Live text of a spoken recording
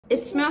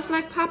It smells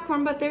like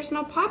popcorn, but there's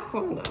no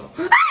popcorn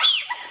though.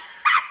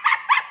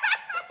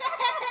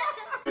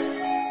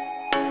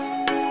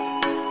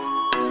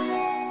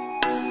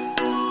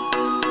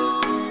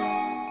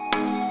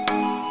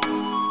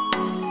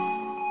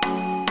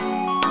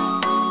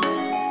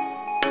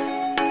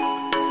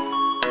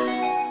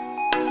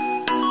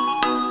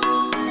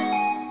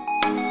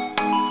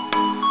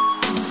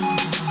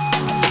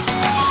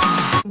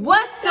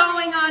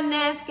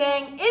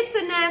 Gang, it's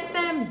an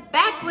FM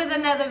back with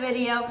another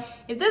video.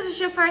 If this is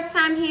your first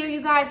time here,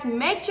 you guys,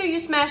 make sure you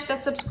smash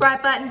that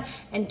subscribe button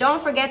and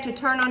don't forget to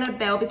turn on the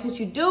bell because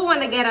you do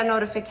want to get a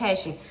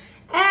notification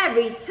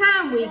every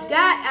time we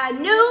got a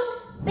new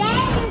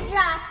video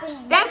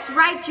dropping. That's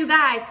right, you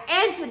guys.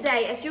 And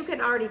today, as you can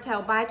already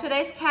tell by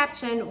today's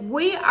caption,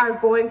 we are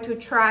going to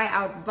try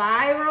out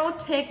viral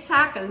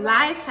TikTok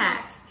life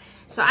hacks.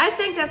 So I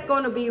think that's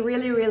going to be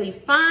really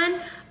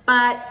fun.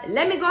 But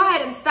let me go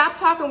ahead and stop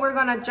talking. We're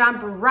gonna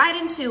jump right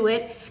into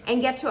it and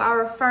get to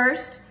our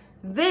first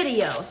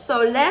video.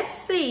 So let's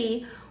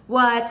see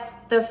what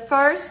the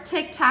first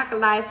TikTok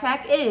life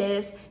hack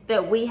is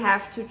that we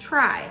have to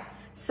try.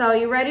 So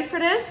you ready for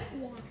this?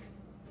 Yeah.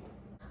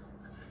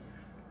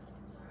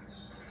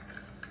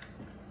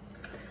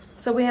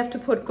 So we have to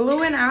put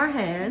glue in our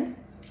hand,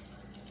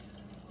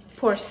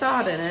 pour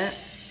salt in it,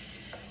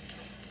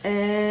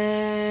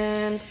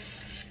 and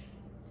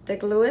the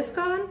glue is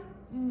gone.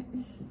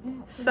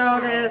 So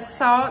the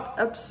salt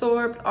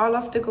absorbed all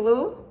of the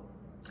glue.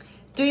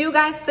 Do you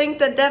guys think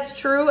that that's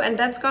true and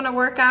that's gonna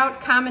work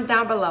out? Comment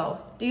down below.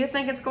 Do you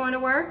think it's going to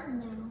work?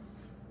 No.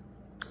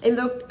 It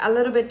looked a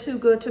little bit too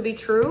good to be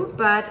true,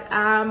 but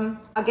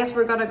I guess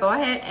we're gonna go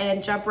ahead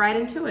and jump right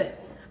into it.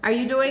 Are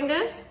you doing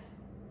this?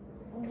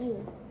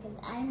 You, because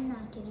I'm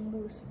not getting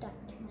glue stuck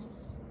to my hand.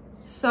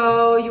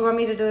 So you want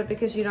me to do it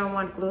because you don't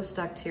want glue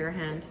stuck to your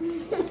hand?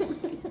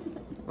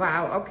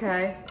 Wow,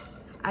 okay.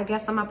 I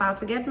guess I'm about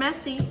to get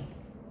messy.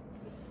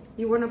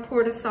 You want to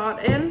pour the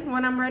salt in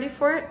when I'm ready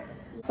for it?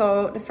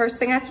 So the first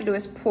thing I have to do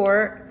is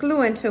pour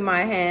glue into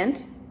my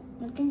hand.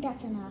 I think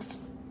that's enough.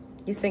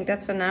 You think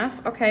that's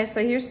enough? Okay,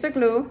 so here's the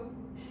glue.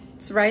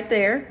 It's right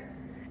there.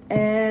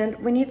 And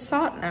we need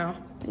salt now.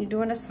 You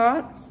doing the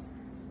salt?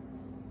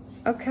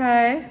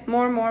 Okay,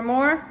 more.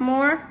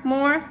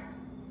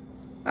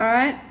 All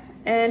right,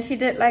 and he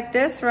did like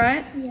this,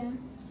 right? Yeah.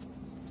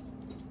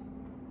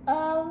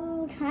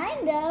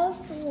 Kind of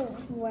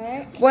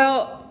worked.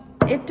 Well,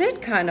 it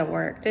did kind of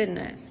work, didn't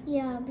it?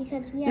 Yeah,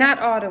 because we have, not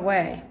all the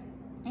way.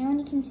 I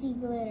only can see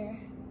glitter.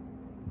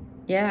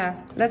 Yeah,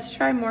 let's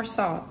try more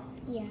salt.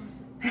 Yeah.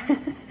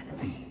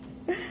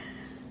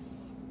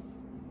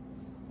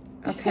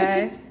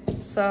 Okay,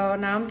 so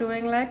now I'm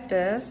doing like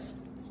this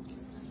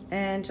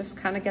and just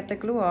kind of get the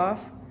glue off.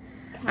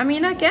 I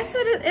mean, I guess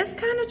it is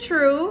kind of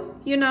true,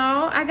 you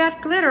know. I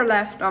got glitter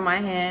left on my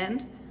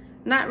hand.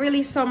 Not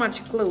really so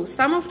much glue.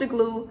 Some of the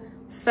glue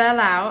fell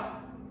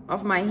out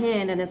of my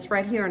hand and it's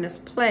right here on this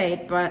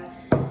plate, but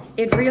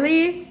it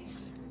really,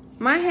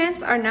 my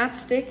hands are not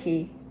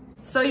sticky.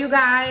 So you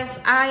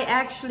guys, I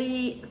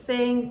actually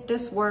think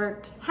this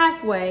worked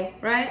halfway,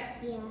 right?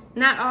 Yeah.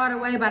 Not all the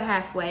way, but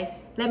halfway.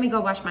 Let me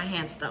go wash my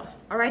hands though.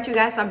 All right, you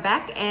guys, I'm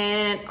back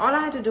and all I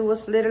had to do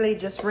was literally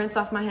just rinse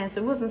off my hands.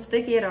 It wasn't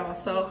sticky at all.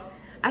 So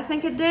I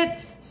think it did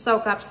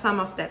soak up some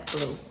of that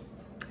glue.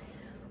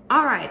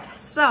 All right,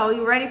 so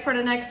you ready for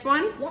the next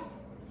one? Yep.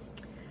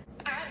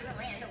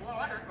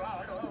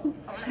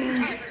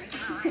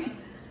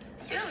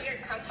 Fill your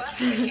cup up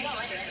with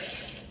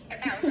water,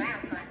 about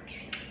that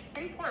much,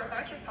 and pour a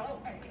bunch of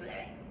salt into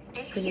it.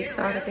 If you need you're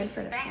salt really again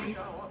for this one.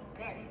 special,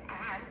 then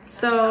add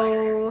some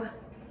So butter.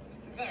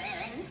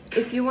 Then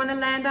if you want to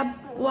land a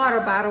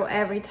water bottle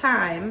every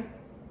time,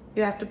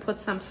 you have to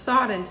put some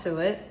salt into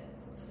it.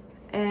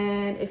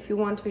 And if you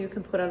want to, you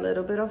can put a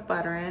little bit of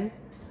butter in.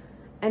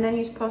 And then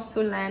you're supposed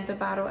to land the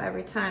bottle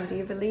every time. Do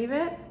you believe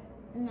it?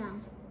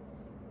 No.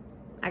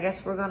 I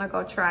guess we're gonna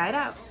go try it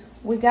out.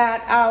 We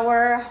got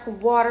our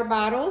water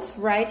bottles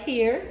right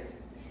here.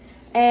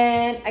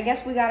 And I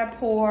guess we gotta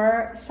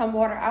pour some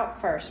water out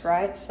first,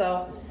 right?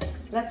 So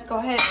let's go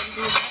ahead and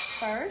do that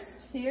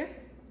first here.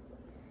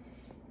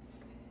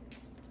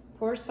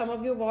 Pour some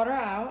of your water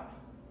out.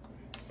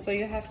 So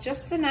you have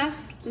just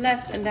enough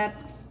left and that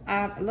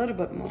add a little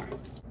bit more.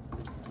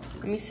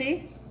 Let me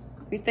see.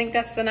 You think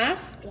that's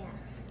enough? Yeah.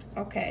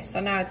 Okay, so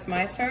now it's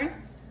my turn.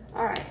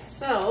 All right,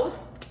 so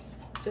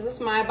this is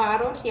my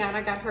bottle.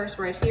 Tiana got hers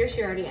right here.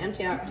 She already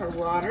emptied out her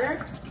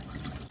water.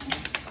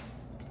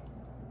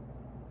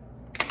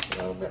 A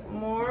little bit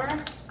more.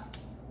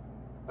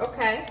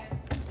 Okay,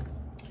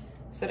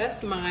 so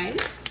that's mine.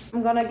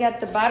 I'm gonna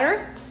get the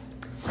butter.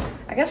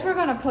 I guess we're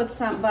gonna put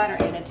some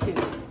butter in it too.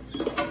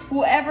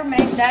 Whoever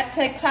made that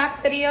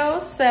TikTok video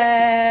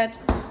said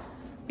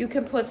you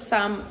can put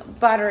some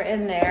butter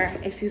in there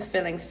if you're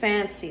feeling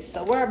fancy.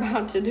 So we're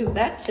about to do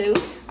that too.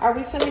 Are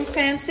we feeling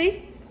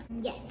fancy?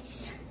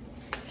 Yes.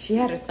 She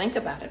had to think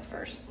about it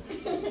first.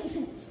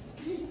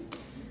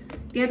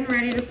 Getting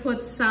ready to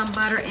put some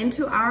butter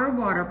into our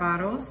water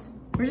bottles.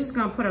 We're just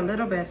gonna put a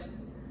little bit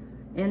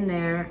in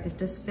there, if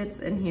this fits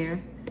in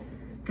here.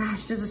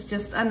 Gosh, this is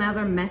just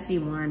another messy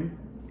one.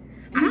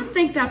 I don't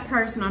think that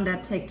person on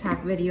that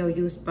TikTok video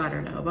used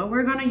butter though, but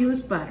we're gonna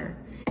use butter.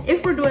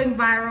 If we're doing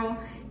viral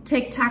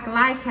TikTok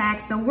life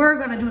hacks, then we're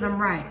gonna do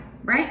them right?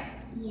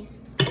 Yeah.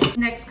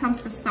 Next comes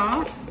the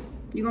salt.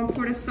 You gonna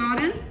pour the salt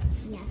in?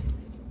 Yeah.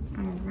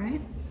 All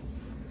right.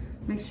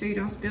 Make sure you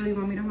don't spill. You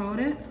want me to hold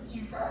it?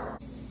 Yeah.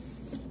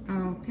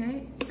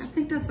 Okay, I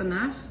think that's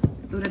enough.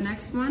 Do the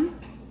next one.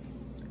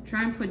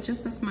 Try and put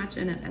just as much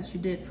in it as you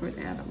did for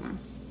the other one.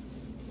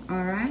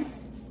 All right.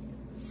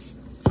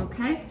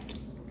 Okay.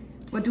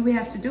 What do we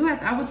have to do?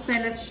 I would say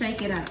let's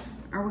shake it up.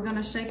 Are we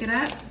gonna shake it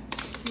up?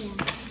 Yeah.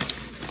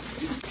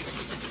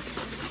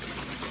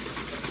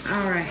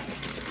 All right.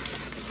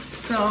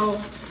 So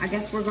I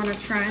guess we're gonna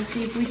try and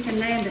see if we can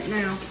land it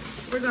now.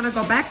 We're gonna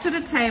go back to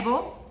the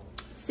table,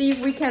 see if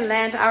we can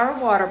land our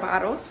water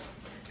bottles,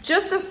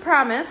 just as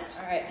promised.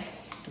 All right,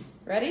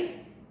 ready?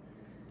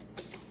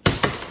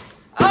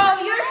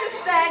 Oh, yours is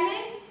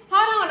standing.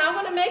 Hold on, I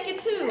wanna make it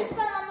too. It's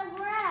on the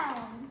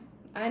ground.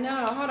 I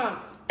know, hold on.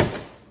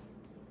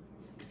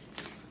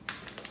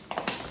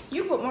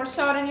 You put more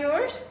salt in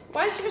yours?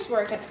 Why is yours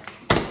working?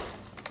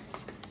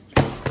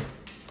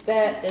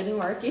 That didn't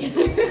work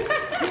either.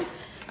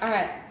 All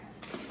right.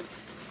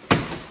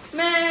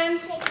 Man,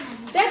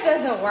 that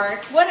doesn't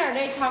work. What are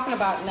they talking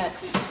about in that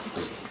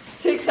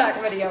TikTok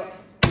video?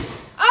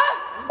 Oh!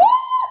 Woo!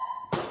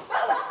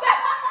 What was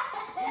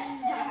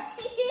that?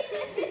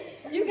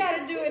 You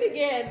gotta do it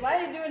again. Why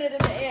are you doing it in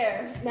the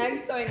air? Now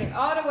you're throwing it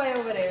all the way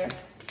over there.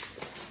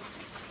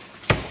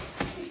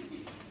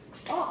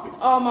 Oh,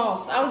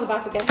 almost. I was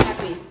about to get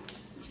happy.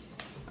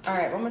 All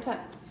right, one more time.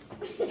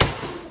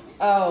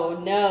 Oh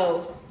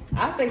no.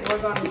 I think we're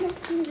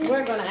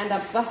gonna end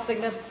up busting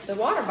the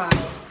water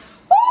bottle.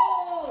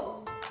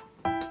 Woo!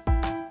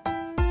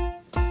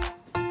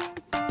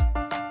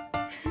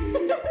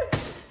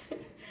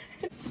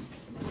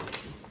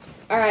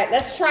 All right,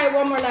 let's try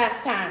one more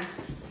last time.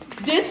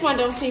 This one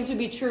don't seem to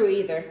be true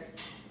either.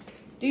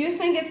 Do you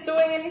think it's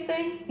doing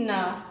anything?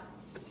 No.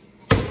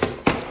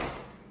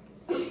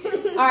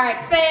 All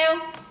right, fail.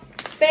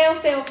 Fail,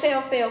 fail,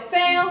 fail, fail,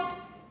 fail.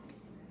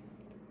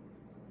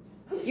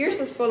 Yours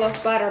is full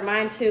of butter,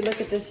 mine too. Look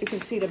at this, you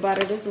can see the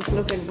butter. This is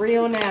looking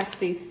real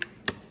nasty.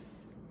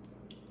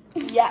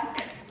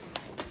 Yuck.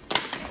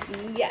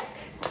 Yuck.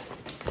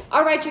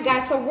 All right, you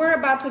guys, so we're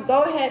about to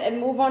go ahead and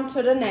move on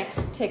to the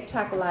next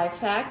TikTok life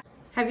hack.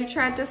 Have you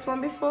tried this one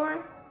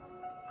before?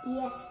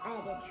 Yes, I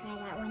did try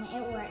that one.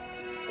 It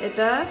works. It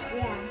does?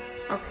 Yeah.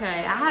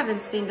 Okay, I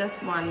haven't seen this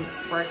one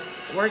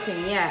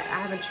working yet.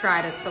 I haven't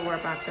tried it, so we're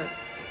about to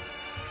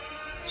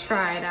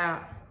try it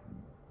out.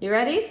 You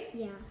ready?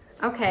 Yeah.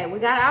 Okay, we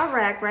got our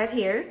rack right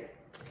here.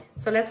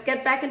 So let's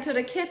get back into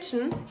the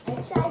kitchen I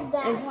tried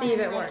that and see if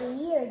it like works. a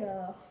year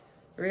ago.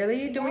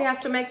 Really? Do we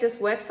have to make this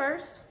wet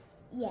first?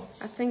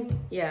 Yes. I think,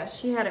 yeah,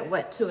 she had it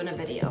wet too in a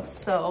video.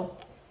 So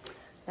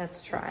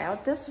let's try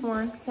out this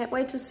one. Can't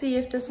wait to see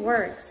if this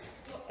works.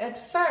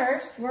 At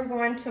first, we're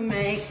going to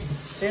make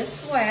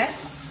this wet,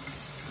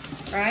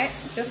 right?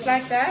 Just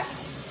like that.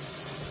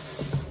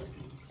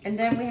 And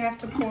then we have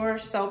to pour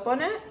soap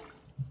on it.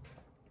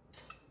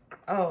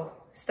 Oh,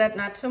 is that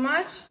not too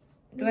much?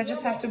 Do I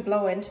just have to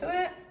blow into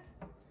it?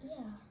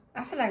 Yeah.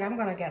 I feel like I'm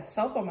gonna get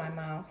soap on my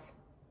mouth.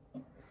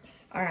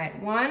 All right,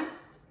 1,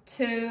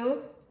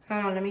 2,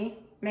 hold on, let me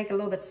make it a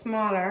little bit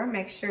smaller.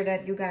 Make sure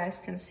that you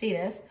guys can see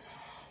this.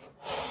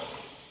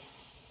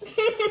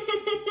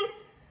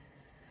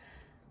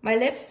 My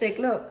lipstick,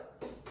 look.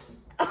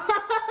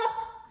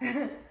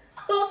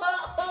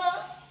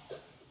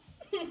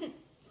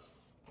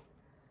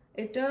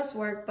 It does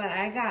work, but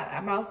I got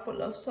a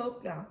mouthful of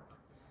soap now.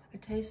 I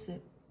taste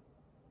it.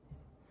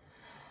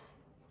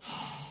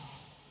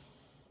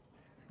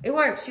 It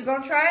works. You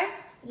gonna try it?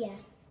 Yeah.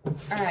 All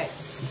right.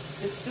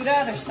 Let's do the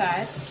other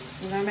side.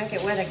 I'm gonna make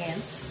it wet again.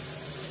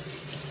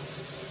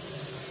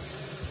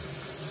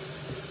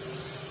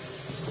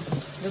 A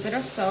little bit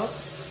of soap.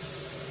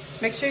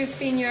 Make sure you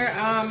clean your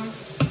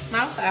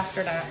mouth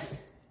after that.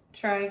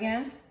 Try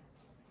again.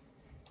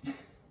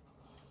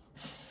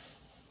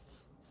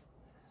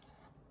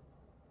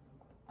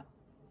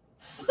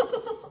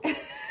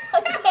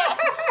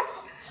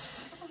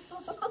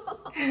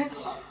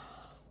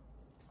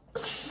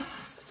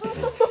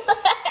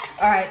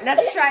 All right,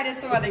 let's try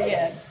this one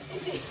again.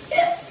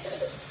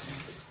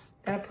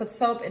 Gotta put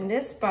soap in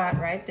this spot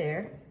right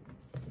there.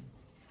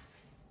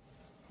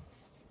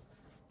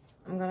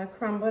 I'm gonna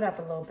crumble it up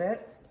a little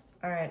bit.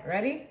 All right,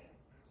 ready?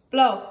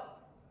 Blow.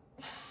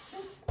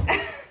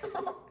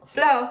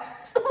 Blow.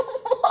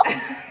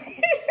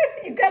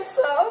 You got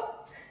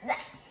soap?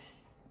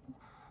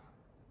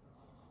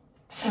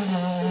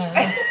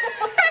 I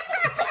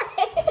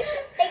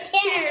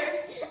can't.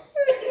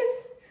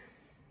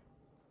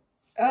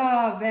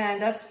 Oh man,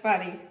 that's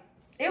funny.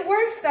 It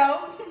works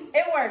though.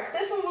 It works.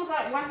 This one was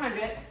at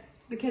 100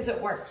 because it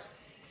works.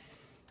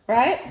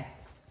 Right?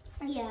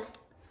 Yeah.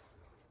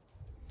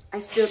 I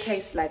still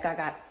taste like I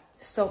got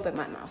soap in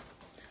my mouth.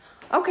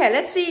 Okay,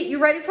 let's see.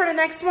 You ready for the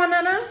next one,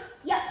 Anna?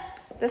 Yep.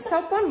 The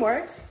soap one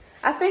works.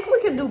 I think we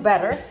can do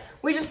better.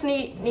 We just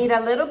need a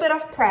little bit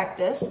of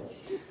practice.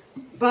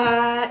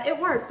 But it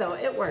worked though,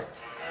 it worked.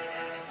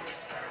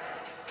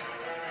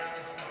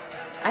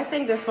 I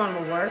think this one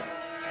will work.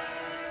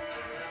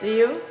 Do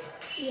you?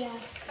 Yeah.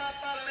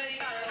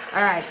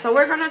 All right, so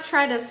we're gonna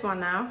try this one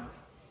now.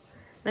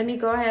 Let me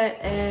go ahead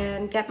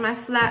and get my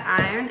flat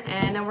iron,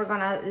 and then we're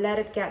gonna let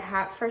it get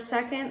hot for a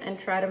second and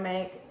try to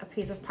make a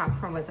piece of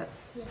popcorn with it,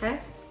 okay?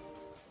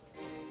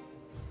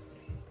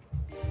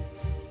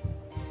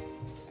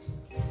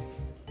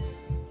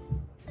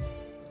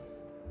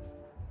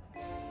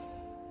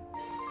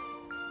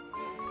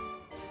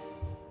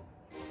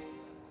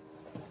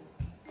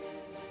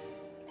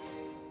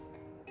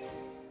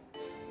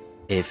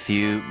 A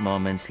few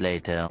moments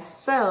later.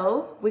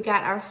 So we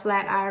got our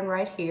flat iron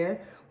right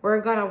here. We're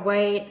gonna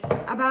wait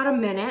about a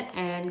minute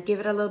and give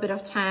it a little bit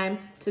of time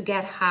to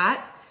get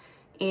hot.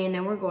 And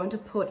then we're going to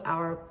put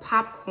our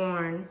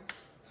popcorn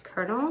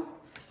kernel.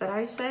 Is that how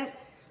you say it?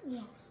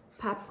 Yeah.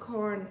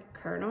 Popcorn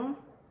kernel.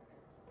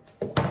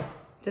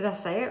 Did I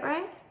say it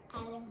right? I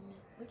don't know.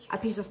 A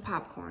piece of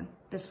popcorn.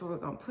 This is what we're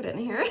gonna put in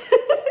here.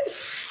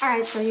 All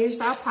right, so here's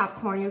our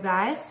popcorn, you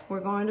guys. We're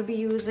going to be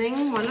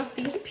using one of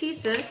these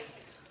pieces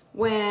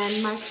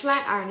when my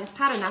flat iron is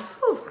hot enough.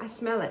 Whew, I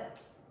smell it.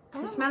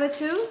 You smell it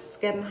too? It's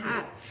getting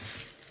hot.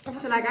 I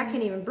feel like I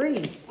can't even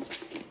breathe.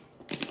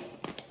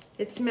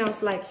 It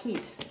smells like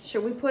heat.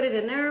 Should we put it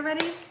in there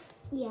already?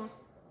 Yeah.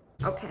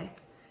 Okay.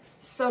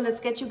 So let's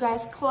get you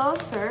guys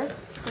closer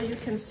so you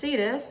can see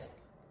this.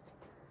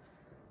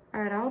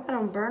 All right, I hope I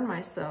don't burn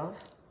myself.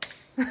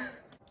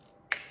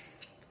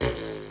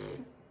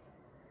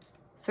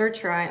 Third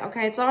try.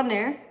 Okay, it's on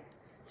there.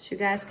 So you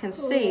guys can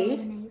see. And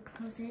then you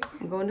close it.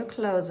 I'm going to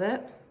close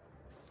it.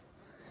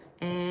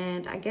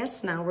 And I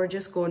guess now we're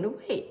just going to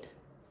wait.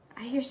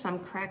 I hear some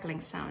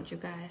crackling sound, you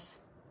guys.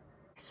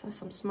 I saw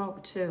some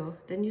smoke too.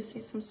 Didn't you see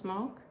some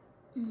smoke?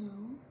 No.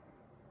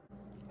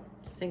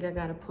 Think I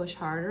gotta push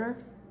harder?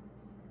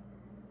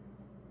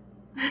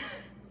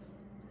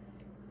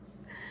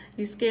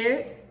 You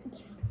scared? Yeah.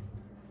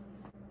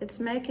 It's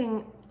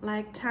making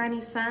like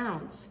tiny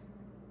sounds.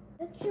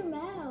 That's your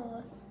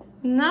mouth.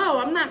 No,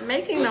 I'm not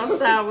making no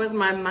sound with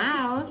my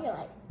mouth. You're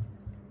like,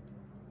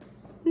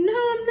 No,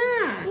 I'm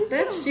not. You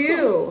That's sound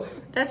you.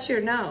 That's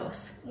your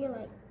nose.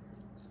 you're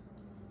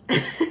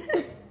like,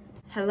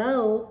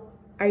 Hello?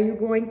 Are you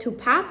going to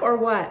pop or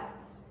what?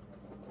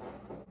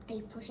 are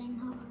you pushing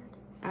hard?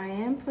 I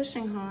am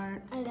pushing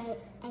hard.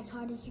 As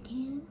hard as you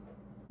can?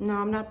 No,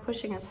 I'm not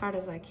pushing as hard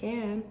as I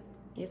can.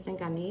 You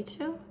think I need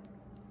to?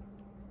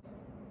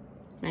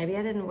 Maybe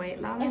I didn't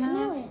wait long I enough.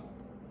 smell it.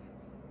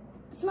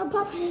 I smell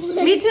popcorn.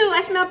 Me too.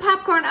 I smell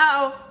popcorn.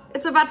 Uh-oh.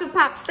 It's about to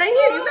pop. Stay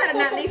here. You better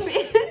not leave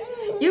me.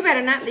 You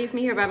better not leave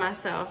me here by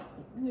myself.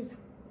 Yes.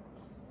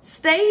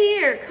 Stay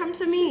here. Come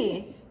to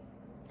me.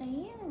 I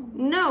am.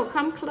 No,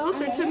 come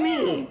closer to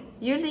me.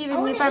 You're leaving I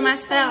me wanna by eat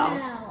myself. some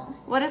now.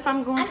 What if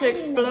I'm going to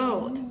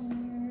explode?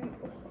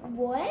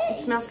 What?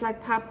 It smells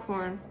like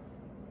popcorn.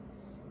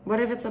 What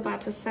if it's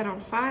about to set on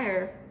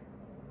fire?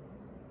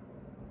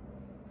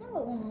 No,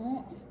 it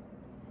won't.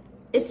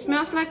 It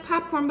smells like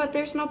popcorn, but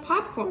there's no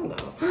popcorn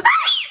though.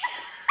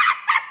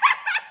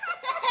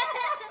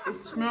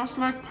 It smells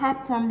like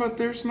popcorn, but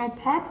there's no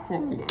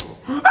popcorn though.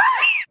 Let me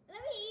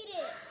eat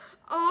it.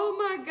 Oh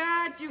my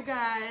God, you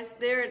guys.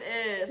 There it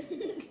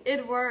is.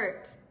 It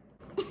worked.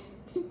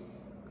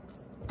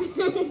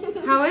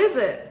 How is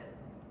it?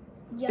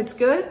 It's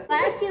good?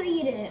 Why don't you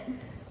eat it?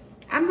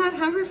 I'm not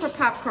hungry for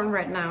popcorn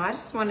right now. I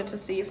just wanted to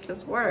see if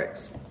this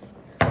works.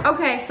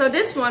 Okay, so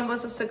this one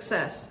was a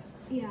success.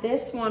 Yeah.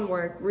 This one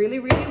worked really,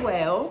 really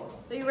well.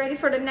 So you ready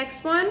for the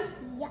next one?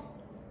 Yeah.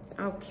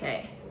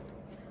 Okay.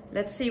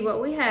 Let's see what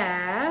we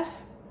have.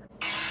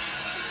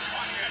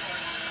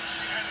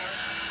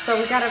 So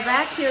we gotta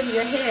vacuum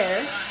your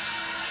hair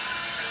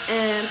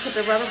and put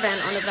the rubber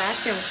band on the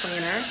vacuum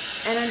cleaner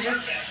and then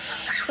just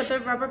put the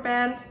rubber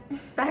band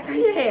back on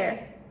your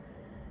hair.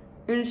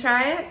 You wanna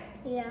try it?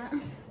 Yeah.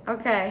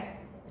 Okay,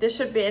 this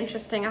should be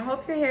interesting. I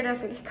hope your hair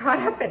doesn't get caught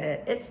up in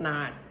it. It's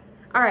not.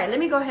 All right, let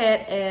me go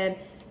ahead and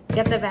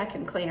get the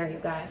vacuum cleaner, you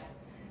guys.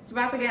 It's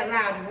about to get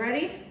loud. You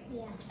ready?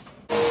 Yeah.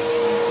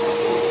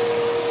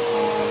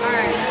 All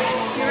right,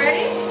 you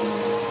ready?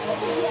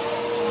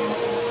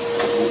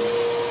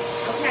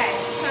 Okay,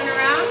 turn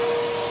around.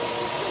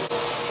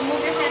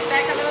 Move your head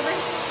back a little bit.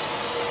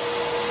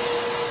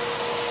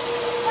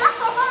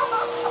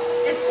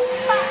 It's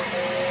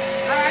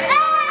all right.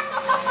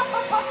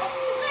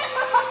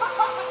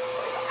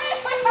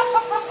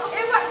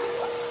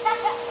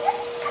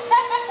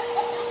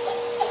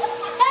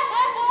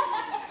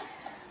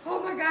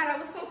 Oh my God, I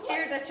was so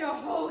scared that your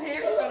whole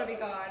hair is gonna be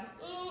gone.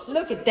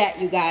 Look at that,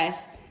 you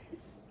guys.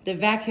 The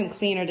vacuum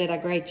cleaner did a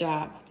great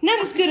job. Not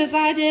as good as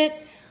I did,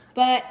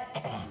 but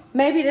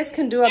maybe this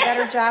can do a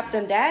better job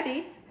than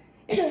Daddy.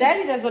 If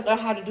Daddy doesn't know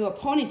how to do a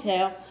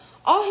ponytail,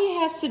 all he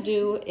has to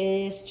do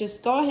is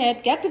just go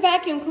ahead, get the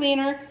vacuum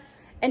cleaner,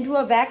 and do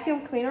a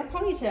vacuum cleaner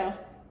ponytail.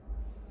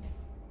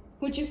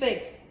 What you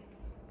think?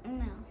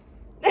 No.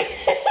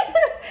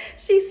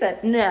 She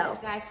said no.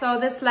 Guys, so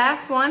this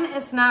last one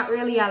is not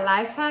really a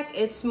life hack.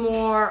 It's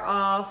more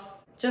of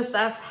just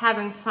us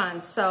having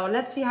fun. So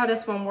let's see how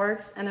this one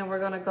works, and then we're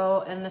gonna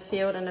go in the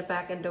field in the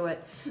back and do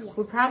it. Yeah.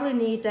 We probably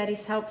need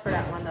Daddy's help for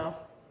that one though.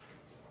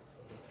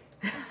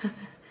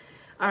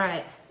 All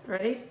right,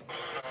 ready?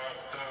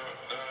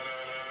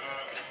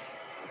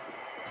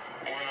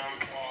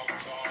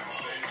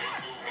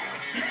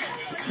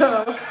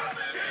 So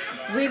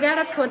we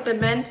gotta put the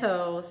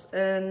Mentos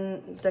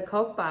in the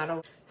Coke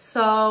bottle.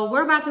 So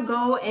we're about to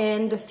go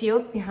in the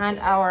field behind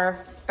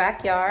our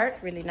backyard.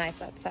 It's really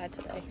nice outside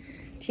today.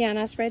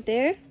 Tiana's right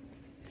there.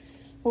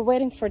 We're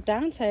waiting for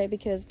Dante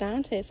because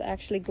Dante is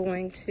actually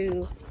going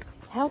to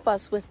help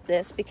us with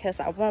this because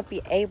I won't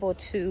be able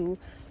to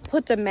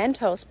put the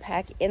Mentos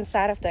pack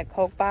inside of that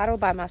Coke bottle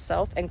by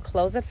myself and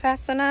close it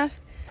fast enough.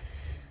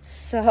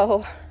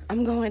 So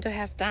I'm going to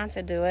have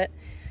Dante do it,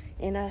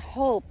 and I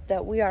hope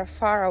that we are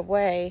far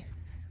away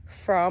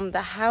from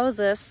the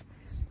houses,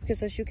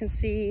 because as you can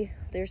see,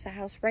 there's a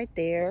house right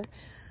there,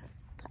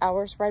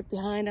 ours right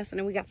behind us, and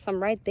then we got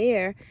some right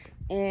there.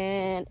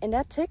 And in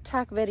that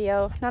TikTok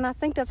video, and I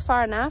think that's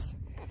far enough.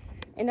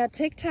 In that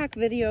TikTok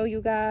video,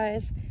 you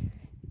guys,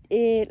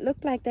 it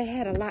looked like they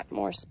had a lot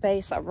more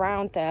space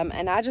around them,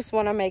 and I just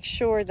want to make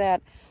sure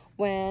that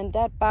when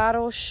that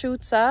bottle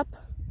shoots up,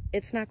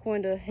 it's not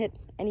going to hit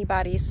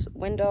anybody's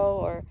window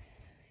or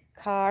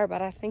car,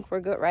 but I think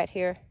we're good right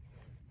here.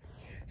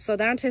 So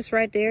Dante's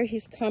right there.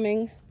 He's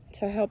coming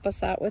to help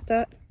us out with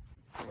that.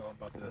 So I'm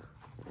about to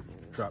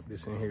drop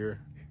this in here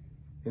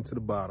into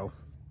the bottle.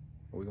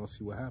 We're gonna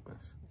see what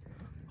happens.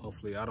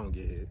 Hopefully I don't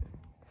get hit.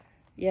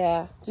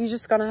 Yeah, you're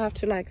just gonna have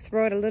to like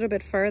throw it a little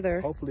bit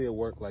further. Hopefully it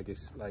worked like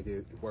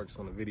it works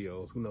on the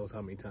videos. Who knows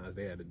how many times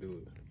they had to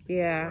do it.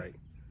 Yeah. Right.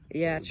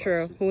 Yeah,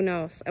 true. Who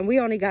knows? And we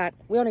only got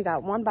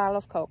one bottle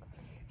of Coke.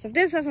 So if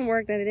this doesn't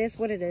work, then it is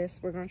what it is.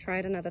 We're gonna try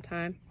it another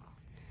time.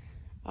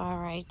 All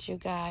right, you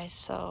guys.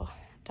 So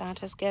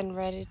Dante's getting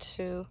ready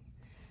to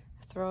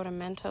throw the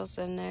Mentos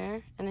in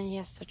there, and then he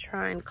has to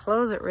try and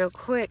close it real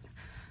quick.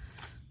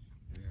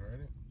 You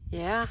ready?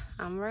 Yeah,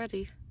 I'm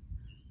ready.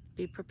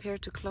 Be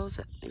prepared to close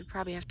it. You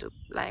probably have to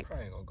like.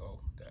 Probably ain't gonna go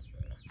that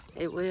fast.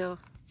 It will.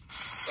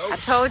 Oh. I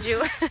told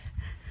you.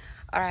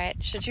 All right,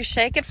 should you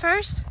shake it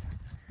first?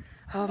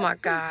 Oh my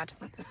God.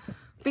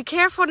 Be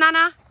careful,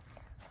 Nana.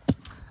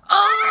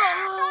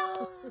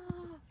 Oh!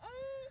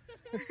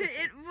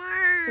 It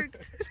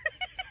worked.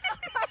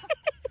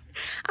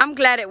 I'm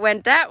glad it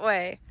went that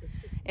way.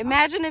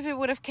 Imagine if it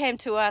would have came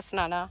to us,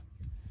 Nana.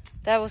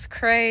 That was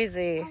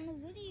crazy. On the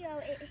video,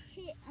 it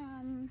hit,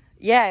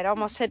 Yeah, it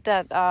almost hit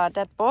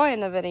that boy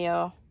in the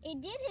video.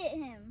 It did hit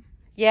him.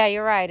 Yeah,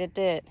 you're right, it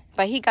did.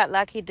 But he got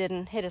lucky it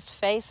didn't hit his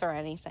face or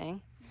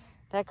anything.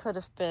 That could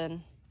have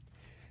been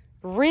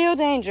real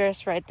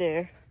dangerous right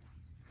there.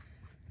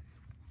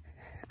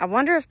 I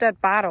wonder if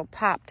that bottle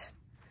popped.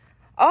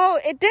 Oh,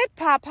 it did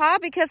pop, huh?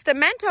 Because the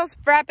Mentos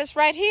wrap is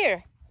right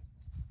here.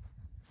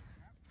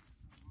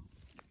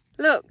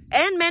 Look,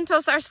 and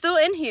Mentos are still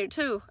in here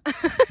too.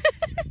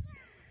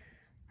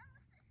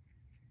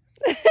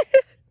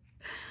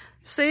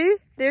 See,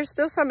 there's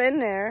still some in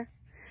there.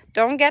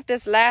 Don't get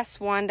this last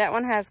one. That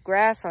one has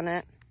grass on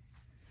it.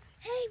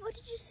 Hey, what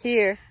did you say?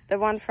 Here, the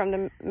one from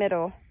the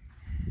middle.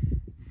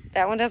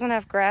 That one doesn't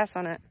have grass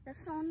on it.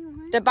 That's the only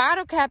one? The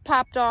bottle cap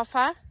popped off,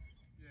 huh?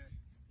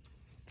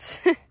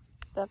 Yeah.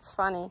 That's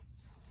funny.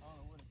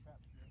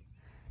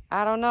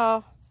 I don't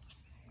know.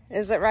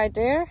 Is it right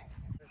there?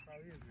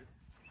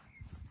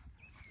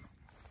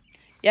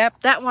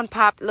 Yep, that one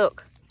popped.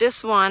 Look,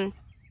 this one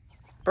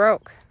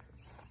broke.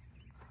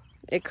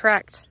 It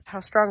cracked. How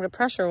strong the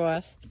pressure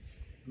was.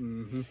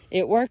 Mm-hmm.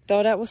 It worked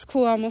though. That was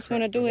cool. I almost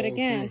want to do it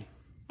again.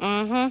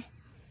 Uh-huh.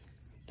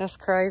 That's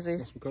crazy.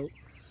 Want some Coke?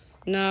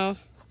 No.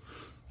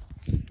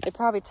 It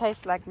probably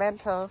tastes like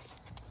Mentos.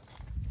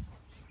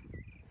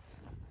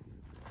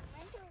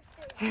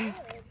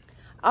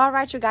 All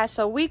right, you guys,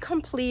 so we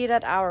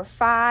completed our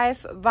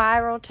 5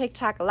 viral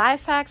TikTok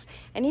life hacks,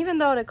 and even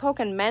though the Coke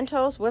and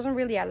Mentos wasn't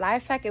really a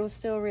life hack, it was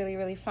still really,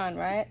 really fun,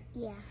 right?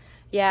 Yeah.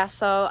 Yeah,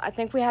 so I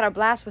think we had a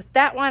blast with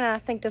that one, and I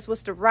think this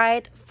was the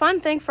right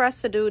fun thing for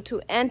us to do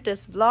to end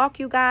this vlog,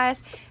 you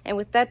guys. And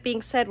with that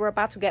being said, we're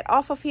about to get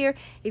off of here.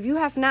 If you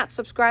have not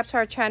subscribed to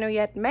our channel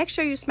yet, make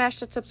sure you smash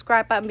the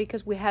subscribe button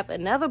because we have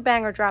another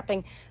banger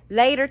dropping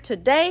later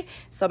today.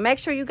 So make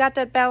sure you got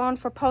that bell on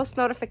for post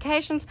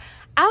notifications.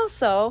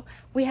 Also,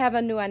 we have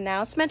a new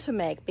announcement to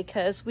make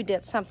because we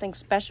did something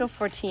special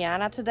for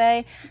Tiana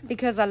today,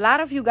 because a lot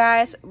of you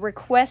guys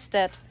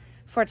requested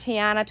for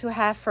Tiana to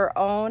have her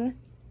own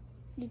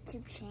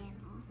YouTube channel.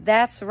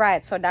 That's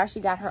right. So now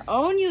she got her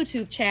own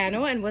YouTube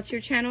channel. And what's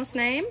your channel's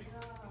name?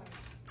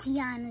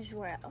 Tiana's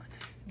World.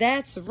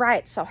 That's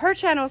right. So her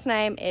channel's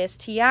name is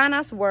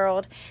Tiana's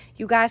World.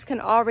 You guys can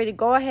already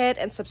go ahead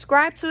and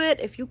subscribe to it.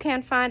 If you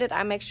can't find it,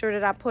 I make sure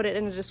that I put it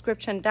in the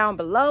description down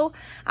below.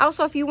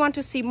 Also, if you want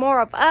to see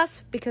more of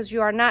us, because you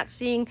are not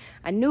seeing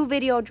a new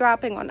video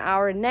dropping on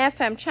our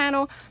NEFM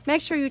channel,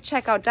 make sure you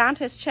check out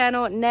Dante's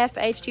channel, Nef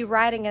HD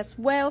Writing as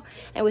well.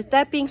 And with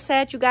that being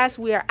said, you guys,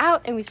 we are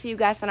out, and we see you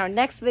guys in our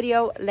next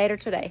video later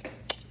today.